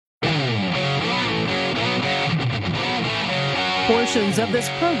Portions of this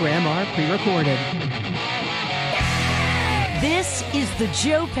program are pre-recorded. This is the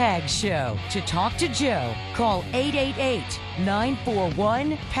Joe Pags Show. To talk to Joe, call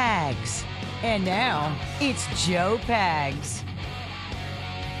 888-941-PAGS. And now, it's Joe Pags.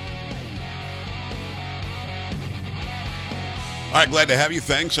 All right, glad to have you.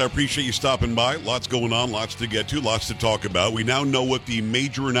 Thanks. I appreciate you stopping by. Lots going on, lots to get to, lots to talk about. We now know what the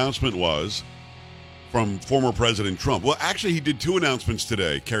major announcement was from former President Trump. Well, actually, he did two announcements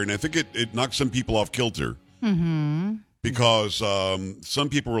today, Carrie, and I think it knocked some people off kilter. Mm-hmm. Because some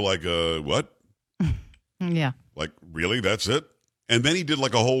people were like, what? Yeah. Like, really? That's it? And then he did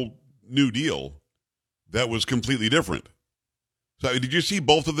like a whole new deal that was completely different. So did you see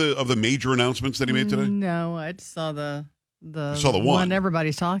both of the major announcements that he made today? No, I just saw the saw the one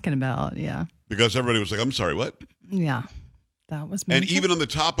everybody's talking about. Yeah. Because everybody was like, I'm sorry, what? Yeah. That was major. And even on the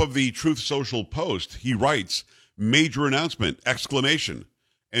top of the Truth Social post, he writes, major announcement, exclamation.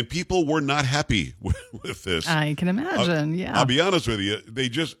 And people were not happy with this. I can imagine, yeah. I'll be honest with you. They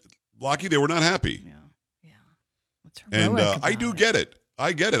were not happy. Yeah. What's and I do get it.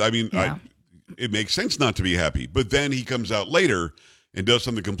 I get it. I mean, Yeah. it makes sense not to be happy. But then he comes out later and does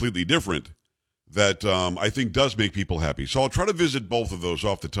something completely different that I think does make people happy. So I'll try to visit both of those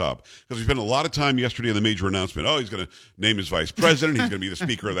off the top. Because we spent a lot of time yesterday on the major announcement. Oh, he's going to name his vice president. He's going to be the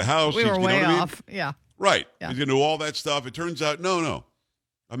Speaker of the House. We were way off. Yeah. Right. Yeah. He's going to do all that stuff. It turns out, no.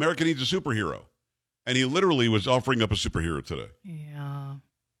 America needs a superhero. And he literally was offering up a superhero today. Yeah.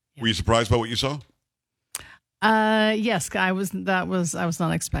 Were you surprised by what you saw? Yes, I was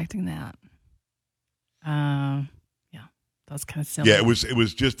not expecting that. Yeah. That was kind of silly. Yeah, it was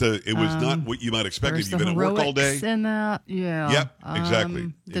just not what you might expect if you've been at work all day. In that. Yeah. Yep,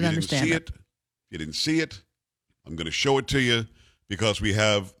 exactly. Didn't understand If you didn't see it, I'm going to show it to you. Because we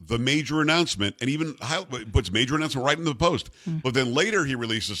have the major announcement, and even puts major announcement right in the post. But then later he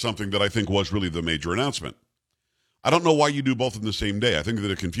releases something that I think was really the major announcement. I don't know why you do both in the same day. I think that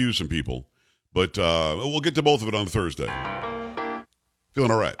it confused some people. But we'll get to both of it on Thursday.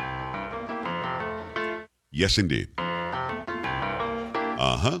 Feeling all right? Yes, indeed.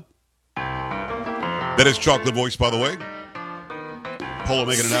 Uh-huh. That is Chocolate Voice, by the way. Polo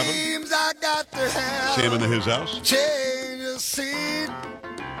making it happen. Seems I got to have Sam in his house. Scene.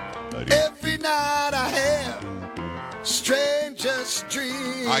 Every night I have strangest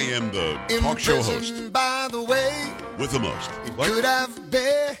dream. I am the talk show host by the way, with the most. it What? could have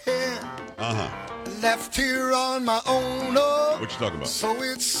been left here on my own. What you talking about? So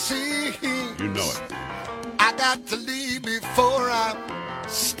it seems You know it. I got to leave before I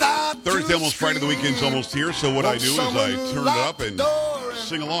start. Thursday, almost Friday, the weekend's almost here. So what I do is I turn it up and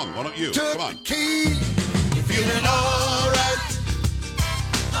sing along. Why don't you? Come on. Key. Feeling all right.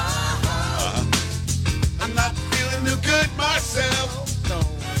 I'm not feeling too good myself. No.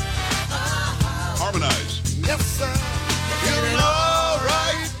 Harmonize. Yes, sir. Feeling all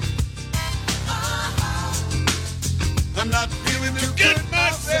right. I'm not feeling too good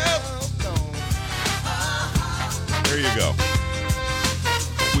myself. No. There you go.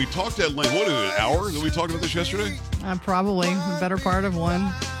 We talked at length. What is it, an hour? Did we talk about this yesterday? Probably the better part of one.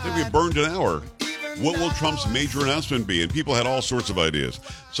 I think we burned an hour. What will Trump's major announcement be? And people had all sorts of ideas.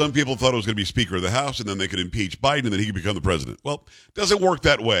 Some people thought it was going to be Speaker of the House, and then they could impeach Biden, and then he could become the president. Well, it doesn't work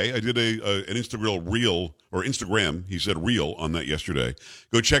that way. I did an Instagram, he said reel on that yesterday.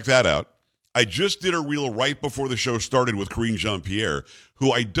 Go check that out. I just did a reel right before the show started with Karine Jean-Pierre,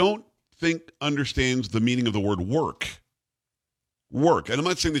 who I don't think understands the meaning of the word work. Work. And I'm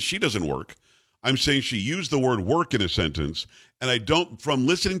not saying that she doesn't work. I'm saying she used the word work in a sentence, and from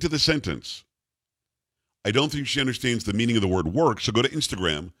listening to the sentence, I don't think she understands the meaning of the word work. So go to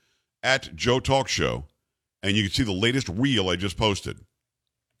Instagram at Joe Talk Show, and you can see the latest reel I just posted.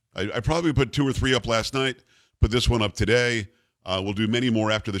 I probably put 2 or 3 up last night, put this one up today. We'll do many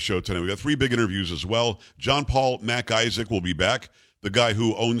more after the show tonight. We got 3 big interviews as well. John Paul Mac Isaac will be back, the guy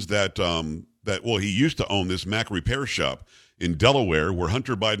who owns he used to own this Mac repair shop in Delaware, where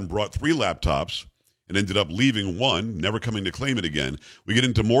Hunter Biden brought 3 laptops and ended up leaving one, never coming to claim it again. We get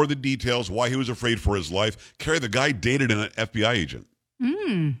into more of the details, why he was afraid for his life. Carrie, the guy dated an FBI agent.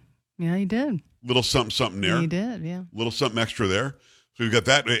 Yeah, he did. Little something there. He did, yeah. Little something extra there. So we've got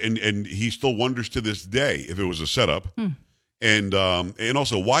that, and he still wonders to this day if it was a setup. And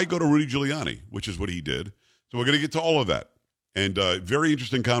also, why go to Rudy Giuliani, which is what he did. So we're going to get to all of that. And very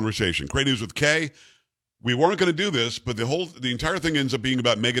interesting conversation. Great News with Kay. We weren't going to do this, but the entire thing ends up being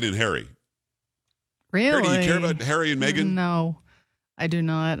about Meghan and Harry. Really? Harry, do you care about Harry and Meghan? No, I do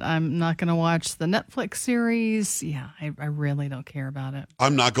not. I'm not going to watch the Netflix series. Yeah, I really don't care about it.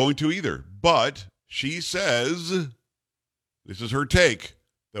 I'm not going to either. But she says This is her take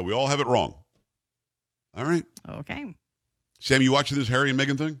that we all have it wrong. All right. Okay. Sam, you watching this Harry and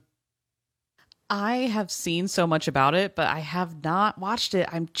Meghan thing? I have seen so much about it, but I have not watched it.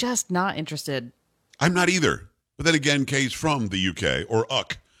 I'm just not interested. I'm not either. But then again, Kay's from the UK, or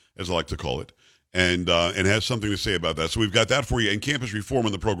UK, as I like to call it, and has something to say about that. So we've got that for you, and campus reform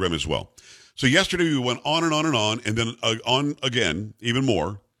in the program as well. So yesterday we went on and on and on, and then on again, even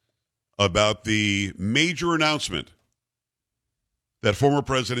more, about the major announcement that former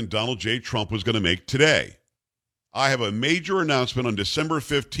President Donald J. Trump was going to make today. I have a major announcement on December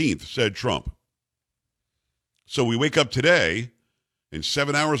 15th, said Trump. So we wake up today, and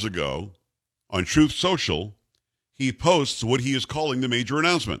 7 hours ago, on Truth Social, he posts what he is calling the major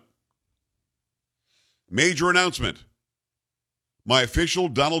announcement. Major announcement. My official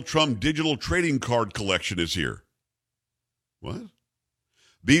Donald Trump digital trading card collection is here. What?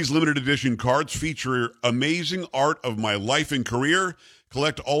 These limited edition cards feature amazing art of my life and career.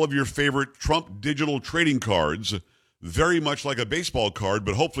 Collect all of your favorite Trump digital trading cards, very much like a baseball card,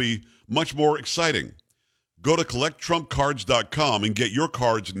 but hopefully much more exciting. Go to collecttrumpcards.com and get your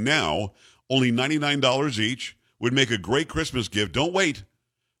cards now. Only $99 each. Would make a great Christmas gift. Don't wait.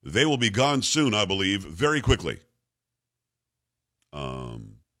 They will be gone soon, I believe, very quickly.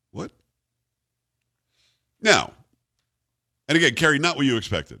 What? Now, and again, Carrie, not what you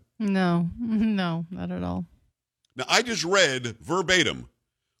expected. No, not at all. Now, I just read verbatim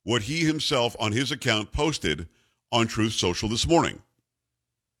what he himself on his account posted on Truth Social this morning.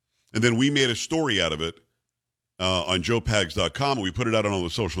 And then we made a story out of it on joepags.com. We put it out on all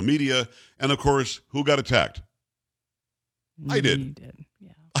the social media. And, of course, who got attacked? I did. You did,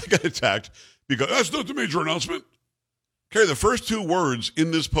 yeah. I got attacked because that's not the major announcement. Carrie, the first two words in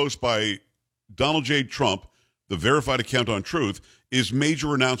this post by Donald J. Trump, the verified account on Truth, is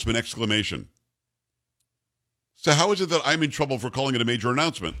major announcement, exclamation. So how is it that I'm in trouble for calling it a major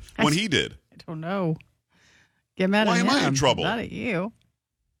announcement when he did? I don't know. Get mad Why at him. am I in trouble? Not at you.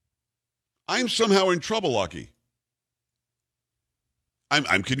 I'm somehow in trouble, Lucky.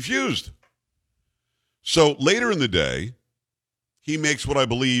 I'm confused. So later in the day, he makes what I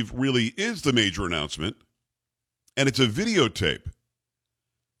believe really is the major announcement, and it's a videotape.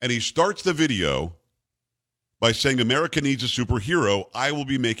 And he starts the video by saying, America needs a superhero. I will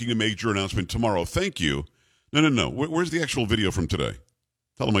be making a major announcement tomorrow. Thank you. No. Where's the actual video from today?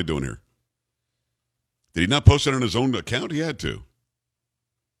 What am I doing here? Did he not post it on his own account? He had to.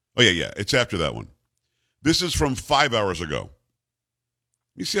 Oh, yeah. It's after that one. This is from 5 hours ago.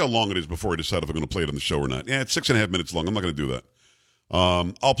 Let me see how long it is before I decide if I'm going to play it on the show or not. Yeah, it's 6.5 minutes long. I'm not going to do that.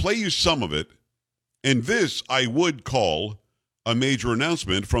 I'll play you some of it. And this I would call a major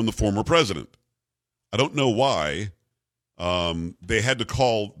announcement from the former president. I don't know why they had to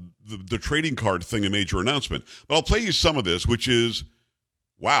call the trading card thing a major announcement. But I'll play you some of this, which is,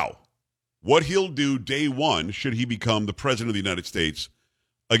 wow, what he'll do day one should he become the president of the United States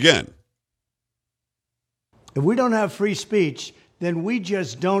again. If we don't have free speech, then we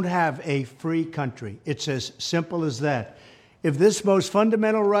just don't have a free country. It's as simple as that. If this most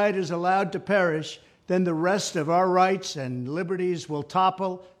fundamental right is allowed to perish, then the rest of our rights and liberties will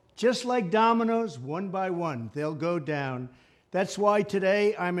topple. Just like dominoes, one by one, they'll go down. That's why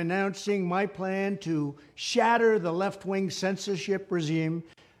today I'm announcing my plan to shatter the left-wing censorship regime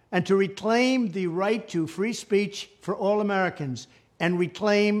and to reclaim the right to free speech for all Americans. And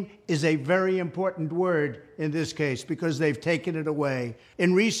reclaim is a very important word in this case because they've taken it away.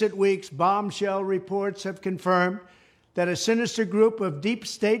 In recent weeks, bombshell reports have confirmed that a sinister group of deep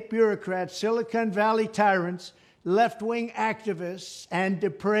state bureaucrats, Silicon Valley tyrants, left-wing activists, and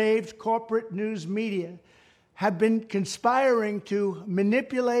depraved corporate news media have been conspiring to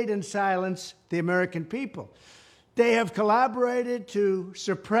manipulate and silence the American people. They have collaborated to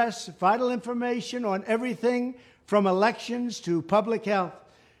suppress vital information on everything from elections to public health.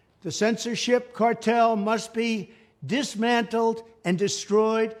 The censorship cartel must be dismantled and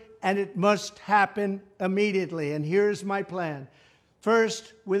destroyed, and it must happen immediately. And here's my plan.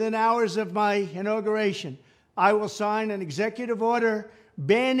 First, within hours of my inauguration, I will sign an executive order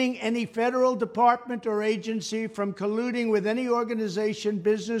banning any federal department or agency from colluding with any organization,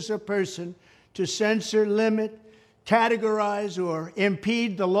 business, or person to censor, limit, categorize, or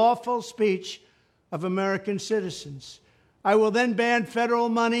impede the lawful speech of American citizens. I will then ban federal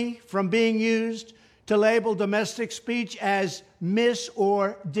money from being used to label domestic speech as mis-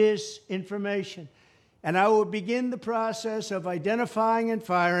 or disinformation. And I will begin the process of identifying and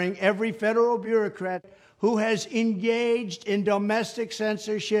firing every federal bureaucrat who has engaged in domestic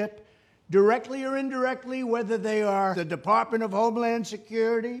censorship, directly or indirectly, whether they are the Department of Homeland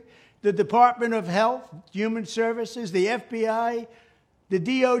Security, the Department of Health, Human Services, the FBI, the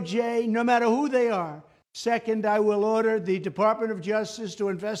DOJ, no matter who they are. Second, I will order the Department of Justice to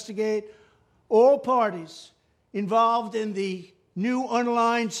investigate all parties involved in the new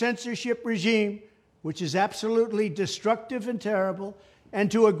online censorship regime, which is absolutely destructive and terrible,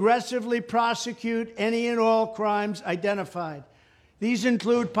 and to aggressively prosecute any and all crimes identified. These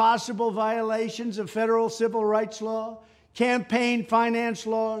include possible violations of federal civil rights law, campaign finance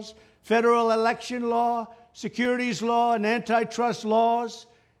laws, federal election law, securities law, and antitrust laws,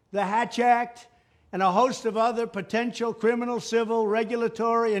 the Hatch Act, and a host of other potential criminal, civil,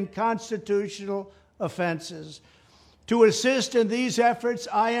 regulatory, and constitutional offenses. To assist in these efforts,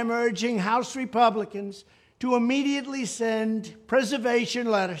 I am urging House Republicans to immediately send preservation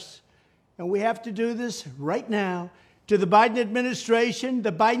letters, and we have to do this right now, to the Biden administration,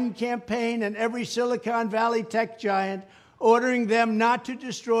 the Biden campaign, and every Silicon Valley tech giant, ordering them not to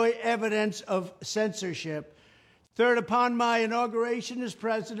destroy evidence of censorship. Third, upon my inauguration as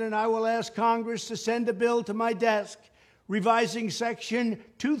president, I will ask Congress to send a bill to my desk revising Section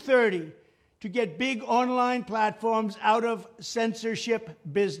 230 to get big online platforms out of censorship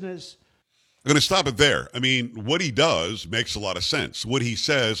business. I'm going to stop it there. I mean, what he does makes a lot of sense. What he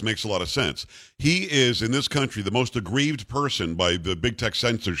says makes a lot of sense. He is, in this country, the most aggrieved person by the big tech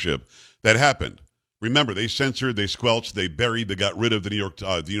censorship that happened. Remember, they censored, they squelched, they buried, they got rid of the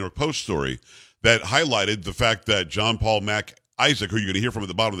New York Post story that highlighted the fact that John Paul Mac Isaac, who you're going to hear from at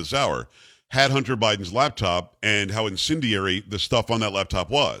the bottom of this hour, had Hunter Biden's laptop and how incendiary the stuff on that laptop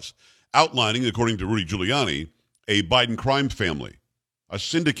was, outlining, according to Rudy Giuliani, a Biden crime family, a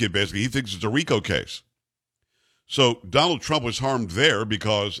syndicate, basically. He thinks it's a RICO case. So Donald Trump was harmed there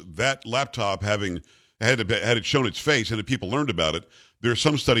because that laptop had it shown its face and if people learned about it, there are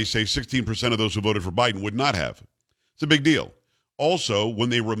some studies say 16% of those who voted for Biden would not have. It's a big deal. Also, when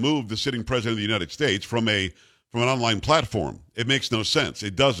they removed the sitting president of the United States from an online platform, it makes no sense.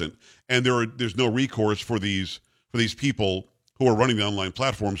 It doesn't. And there's no recourse for these people who are running the online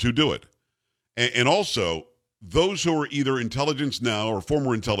platforms who do it. And also, those who are either intelligence now or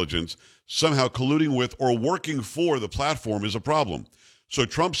former intelligence somehow colluding with or working for the platform is a problem. So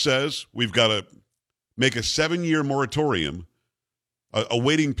Trump says we've got to make a 7-year moratorium, a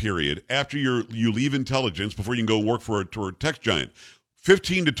waiting period after you leave intelligence before you can go work for a tech giant.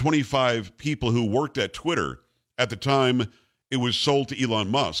 15 to 25 people who worked at Twitter at the time it was sold to Elon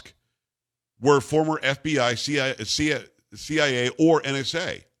Musk were former FBI, CIA, or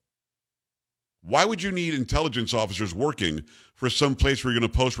NSA. Why would you need intelligence officers working for some place where you're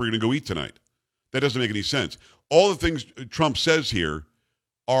going to post where you're going to go eat tonight? That doesn't make any sense. All the things Trump says here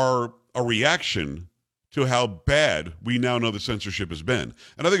are a reaction to how bad we now know the censorship has been.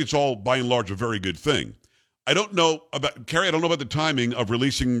 And I think it's all, by and large, a very good thing. I don't know about the timing of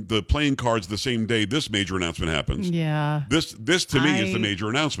releasing the playing cards the same day this major announcement happens. Yeah. This to me is the major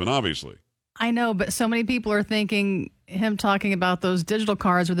announcement, obviously. I know, but so many people are thinking him talking about those digital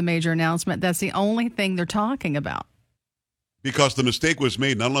cards were the major announcement. That's the only thing they're talking about. Because the mistake was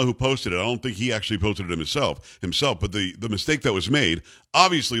made, and I don't know who posted it. I don't think he actually posted it himself. But the mistake that was made,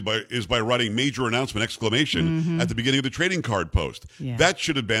 obviously, is by writing major announcement exclamation at the beginning of the trading card post. Yeah. That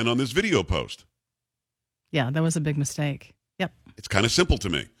should have been on this video post. Yeah, that was a big mistake. Yep. It's kind of simple to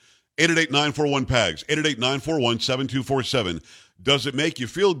me. 888-941-PAGS, 888-941-7247. Does it make you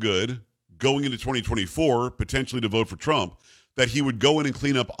feel good going into 2024, potentially to vote for Trump, that he would go in and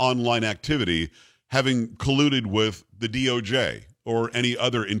clean up online activity, having colluded with the DOJ or any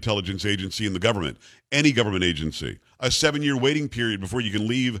other intelligence agency in the government, any government agency? A 7-year waiting period before you can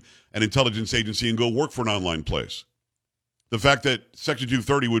leave an intelligence agency and go work for an online place. The fact that Section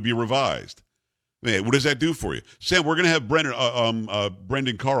 230 would be revised. Man, what does that do for you? Sam, we're going to have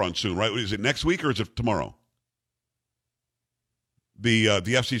Brendan Carr on soon, right? Is it next week or is it tomorrow? The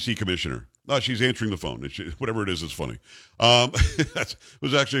FCC commissioner. No, she's answering the phone. Whatever it is funny. That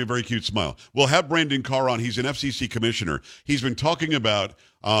was actually a very cute smile. We'll have Brendan Carr on. He's an FCC commissioner. He's been talking about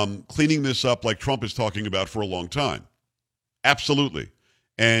cleaning this up like Trump is talking about for a long time. Absolutely.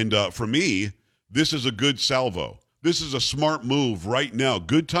 And for me, this is a good salvo. This is a smart move right now.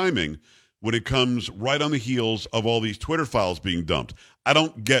 Good timing when it comes right on the heels of all these Twitter files being dumped. I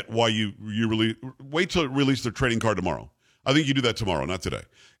don't get why you really wait till it release their trading card tomorrow. I think you do that tomorrow, not today.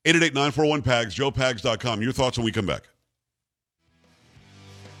 888-941-PAGS, joepags.com. Your thoughts when we come back.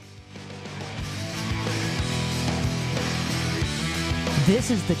 This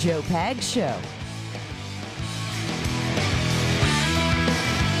is the Joe Pags Show.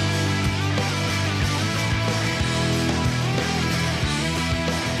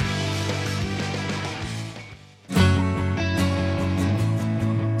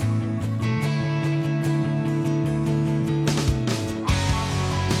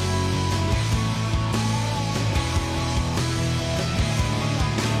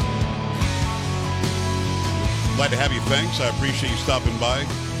 Glad to have you. Thanks. I appreciate you stopping by.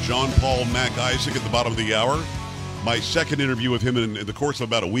 John Paul Mac Isaac at the bottom of the hour. My second interview with him in the course of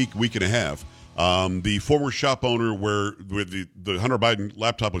about a week and a half. The former shop owner where the Hunter Biden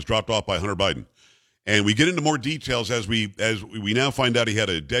laptop was dropped off by Hunter Biden. And we get into more details as we now find out he had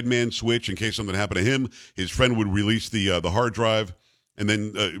a dead man switch in case something happened to him. His friend would release the hard drive, and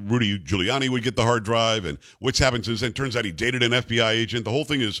then Rudy Giuliani would get the hard drive. And what's happened since then? Turns out he dated an FBI agent. The whole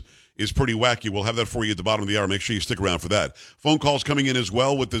thing is pretty wacky. We'll have that for you at the bottom of the hour. Make sure you stick around for that. Phone calls coming in as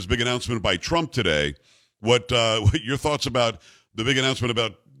well with this big announcement by Trump today. What your thoughts about the big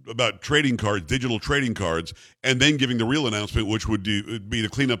announcement about trading cards, digital trading cards, and then giving the real announcement, which would be to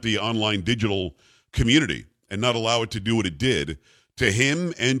clean up the online digital community and not allow it to do what it did to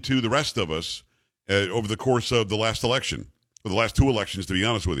him and to the rest of us over the course of the last election, or the last two elections, to be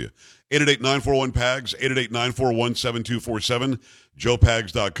honest with you. 888-941-PAGS, 888-941-7247,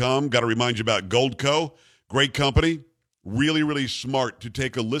 joepags.com. Got to remind you about Goldco. Great company. Really, really smart to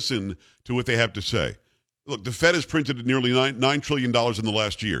take a listen to what they have to say. Look, the Fed has printed nearly $9 trillion in the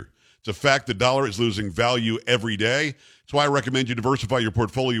last year. It's a fact the dollar is losing value every day. That's why I recommend you diversify your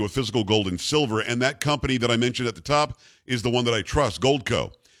portfolio with physical gold and silver. And that company that I mentioned at the top is the one that I trust,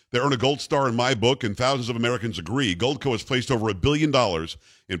 Goldco. They earn a gold star in my book, and thousands of Americans agree. Goldco has placed over $1 billion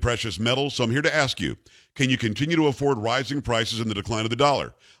in precious metals. So I'm here to ask you, can you continue to afford rising prices and the decline of the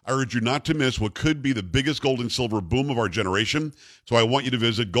dollar? I urge you not to miss what could be the biggest gold and silver boom of our generation. So I want you to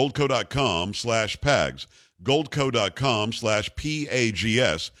visit goldco.com/PAGS,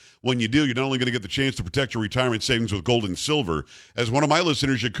 goldco.com/PAGS. When you do, you're not only going to get the chance to protect your retirement savings with gold and silver. As one of my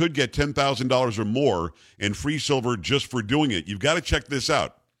listeners, you could get $10,000 or more in free silver just for doing it. You've got to check this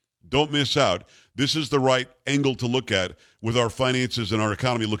out. Don't miss out. This is the right angle to look at with our finances and our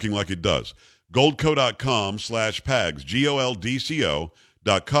economy looking like it does. Goldco.com/PAGS,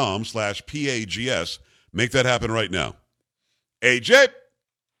 GOLDCO.com/PAGS. Make that happen right now. AJ.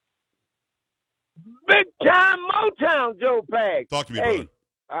 Big time Motown, Joe Pags. Talk to me, brother.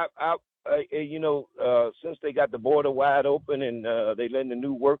 Since they got the border wide open and they letting the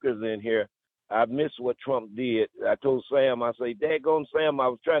new workers in here, I missed what Trump did. I told Sam, I say, daggone Sam, I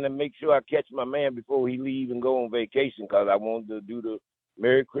was trying to make sure I catch my man before he leave and go on vacation because I wanted to do the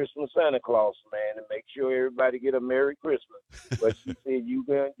Merry Christmas Santa Claus, man, and make sure everybody get a Merry Christmas. But she said you're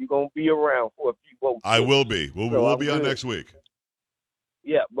going to be around for a few votes. I will be. We'll be on next week.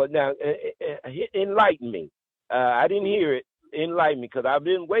 Yeah, but now enlighten me. I didn't hear it. Enlighten me, because I've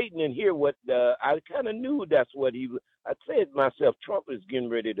been waiting and hear what I kind of knew that's what he. I said to myself, Trump is getting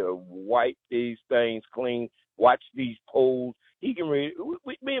ready to wipe these things clean. Watch these polls. He can ready.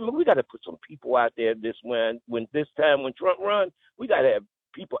 We got to put some people out there when Trump runs. We got to have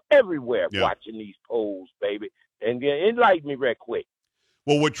people everywhere watching these polls, baby. And enlighten me real quick.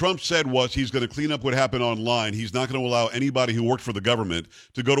 Well, what Trump said was he's going to clean up what happened online. He's not going to allow anybody who worked for the government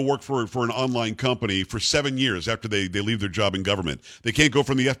to go to work for an online company for 7 years after they leave their job in government. They can't go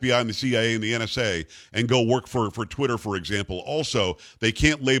from the FBI and the CIA and the NSA and go work for Twitter, for example. Also, they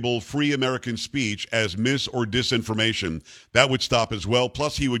can't label free American speech as mis or disinformation. That would stop as well.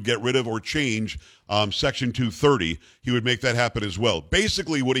 Plus, he would get rid of or change Section 230. He would make that happen as well.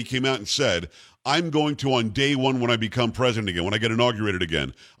 Basically, what he came out and said, I'm going to, on day one when I become president again, when I get inaugurated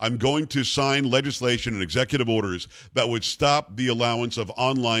again, I'm going to sign legislation and executive orders that would stop the allowance of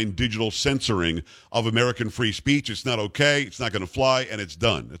online digital censoring of American free speech. It's not okay. It's not going to fly, and it's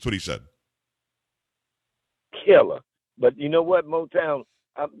done. That's what he said. Killer. But you know what, Motown?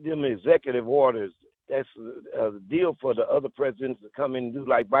 Them executive orders, that's a deal for the other presidents to come in and do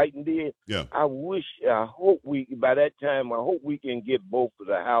like Biden did. Yeah. I hope by that time, I hope we can get both of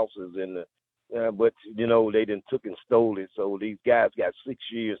the houses in the. But, they done took and stole it, so these guys got 6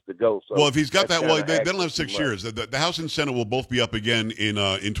 years to go. So well, if he's got that, well, they don't have 6 years. The House and Senate will both be up again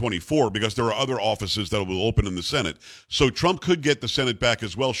in 24 because there are other offices that will open in the Senate. So Trump could get the Senate back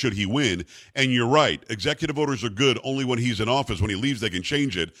as well should he win. And you're right. Executive orders are good only when he's in office. When he leaves, they can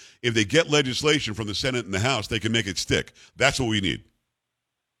change it. If they get legislation from the Senate and the House, they can make it stick. That's what we need.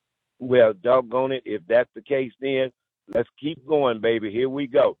 Well, doggone it. If that's the case, then let's keep going, baby. Here we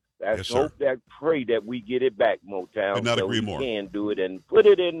go. Let's hope pray that we get it back, Motown. Could not agree more. We can do it and put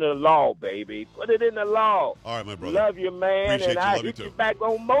it in the law, baby. Put it in the law. All right, my brother. Love you, man. Appreciate and you. I love hit you you back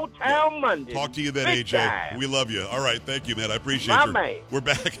on Motown Monday. Talk to you then, Big AJ. time. We love you. All right, thank you, man. I appreciate My you. man. We're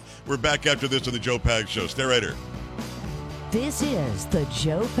back. We're back after this on the Joe Pags Show. Stay right here. This is the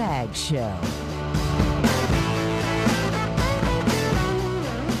Joe Pags Show.